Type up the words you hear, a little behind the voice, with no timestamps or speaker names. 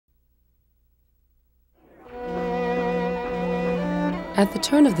At the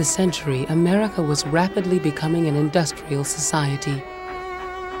turn of the century, America was rapidly becoming an industrial society.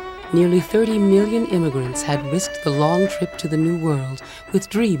 Nearly 30 million immigrants had risked the long trip to the New World with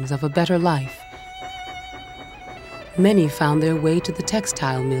dreams of a better life. Many found their way to the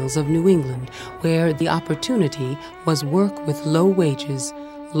textile mills of New England, where the opportunity was work with low wages,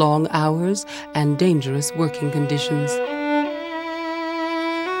 long hours, and dangerous working conditions.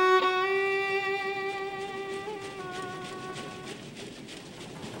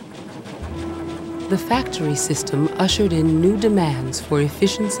 The factory system ushered in new demands for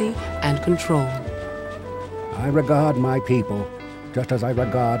efficiency and control. I regard my people just as I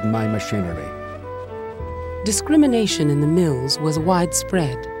regard my machinery. Discrimination in the mills was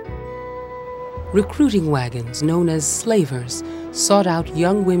widespread. Recruiting wagons, known as slavers, sought out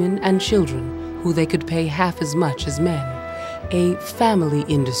young women and children who they could pay half as much as men. A family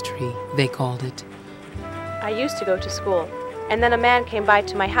industry, they called it. I used to go to school, and then a man came by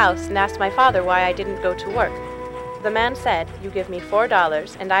to my house and asked my father why I didn't go to work. The man said, "You give me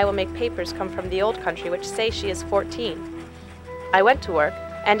 $4 and I will make papers come from the old country which say she is 14. I went to work,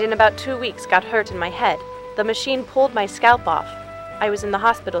 and in about 2 weeks got hurt in my head. The machine pulled my scalp off. I was in the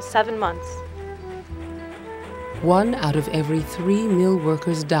hospital 7 months. 1 out of every 3 mill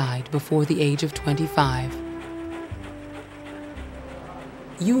workers died before the age of 25.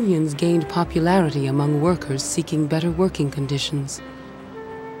 Unions gained popularity among workers seeking better working conditions.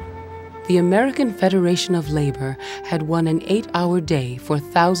 The American Federation of Labor had won an 8-hour day for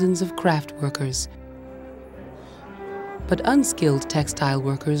thousands of craft workers. But unskilled textile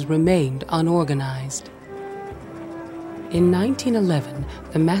workers remained unorganized. In 1911,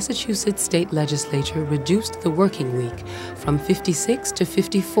 the Massachusetts state legislature reduced the working week from 56 to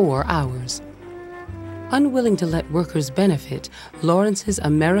 54 hours. Unwilling to let workers benefit, Lawrence's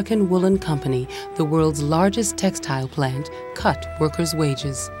American Woolen Company, the world's largest textile plant, cut workers'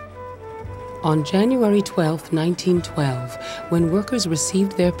 wages. On January 12, 1912, when workers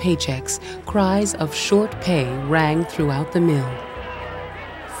received their paychecks, cries of short pay rang throughout the mill.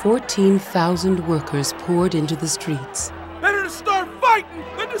 14,000 workers poured into the streets. Better to start fighting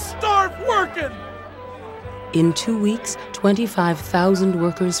than to starve working! In 2 weeks, 25,000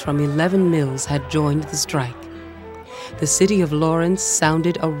 workers from 11 mills had joined the strike. The city of Lawrence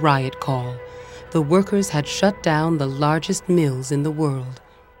sounded a riot call. The workers had shut down the largest mills in the world.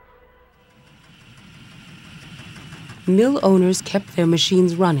 Mill owners kept their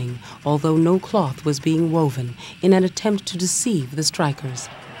machines running, although no cloth was being woven, in an attempt to deceive the strikers.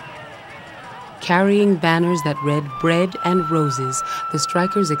 Carrying banners that read "Bread and Roses," the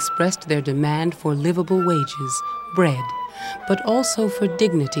strikers expressed their demand for livable wages, bread, but also for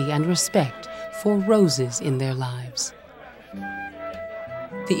dignity and respect, for roses in their lives.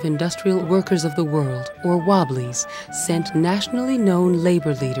 The Industrial Workers of the World, or Wobblies, sent nationally known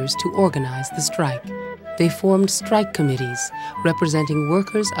labor leaders to organize the strike. They formed strike committees representing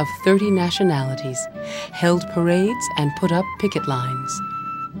workers of 30 nationalities, held parades, and put up picket lines.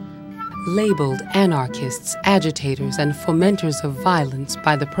 Labeled anarchists, agitators, and fomenters of violence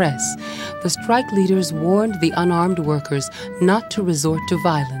by the press, the strike leaders warned the unarmed workers not to resort to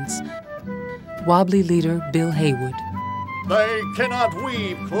violence. Wobbly leader Bill Haywood. They cannot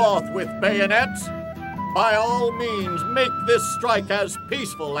weave cloth with bayonets. By all means, make this strike as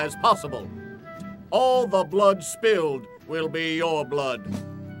peaceful as possible. All the blood spilled will be your blood.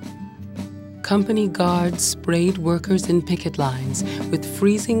 Company guards sprayed workers in picket lines with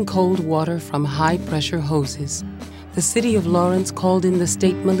freezing cold water from high-pressure hoses. The city of Lawrence called in the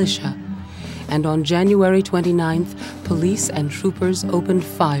state militia, and on January 29th, police and troopers opened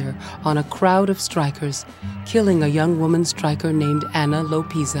fire on a crowd of strikers, killing a young woman striker named Anna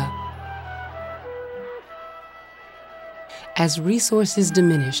Lopeza. As resources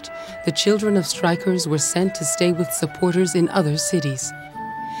diminished, the children of strikers were sent to stay with supporters in other cities.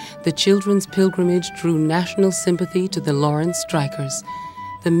 The children's pilgrimage drew national sympathy to the Lawrence strikers.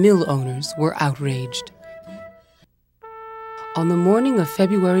 The mill owners were outraged. On the morning of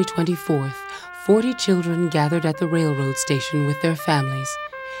February 24th, 40 children gathered at the railroad station with their families.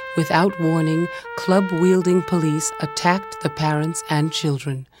 Without warning, club-wielding police attacked the parents and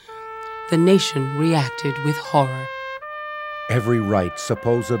children. The nation reacted with horror. Every right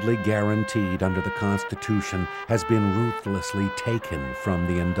supposedly guaranteed under the Constitution has been ruthlessly taken from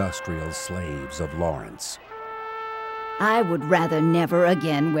the industrial slaves of Lawrence. I would rather never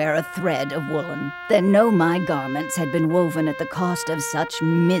again wear a thread of woolen than know my garments had been woven at the cost of such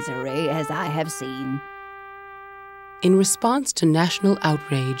misery as I have seen. In response to national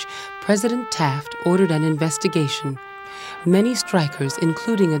outrage, President Taft ordered an investigation. Many strikers,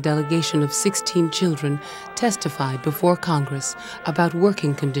 including a delegation of 16 children, testified before Congress about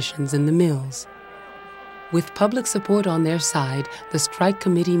working conditions in the mills. With public support on their side, the strike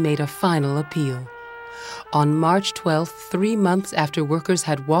committee made a final appeal. On March 12th, 3 months after workers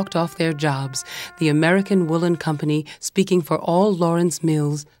had walked off their jobs, the American Woolen Company, speaking for all Lawrence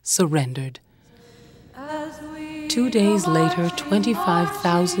mills, surrendered. 2 days later,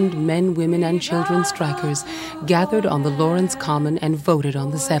 25,000 men, women, and children strikers gathered on the Lawrence Common and voted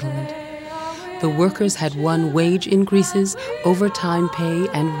on the settlement. The workers had won wage increases, overtime pay,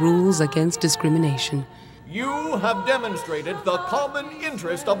 and rules against discrimination. You have demonstrated the common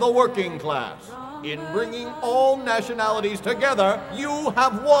interest of the working class. In bringing all nationalities together, you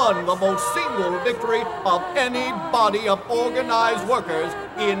have won the most single victory of any body of organized workers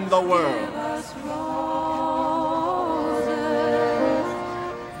in the world.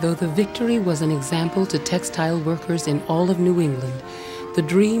 Though the victory was an example to textile workers in all of New England, the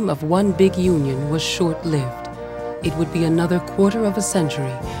dream of one big union was short-lived. It would be another quarter of a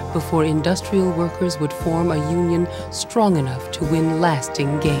century before industrial workers would form a union strong enough to win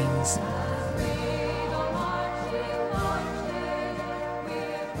lasting gains.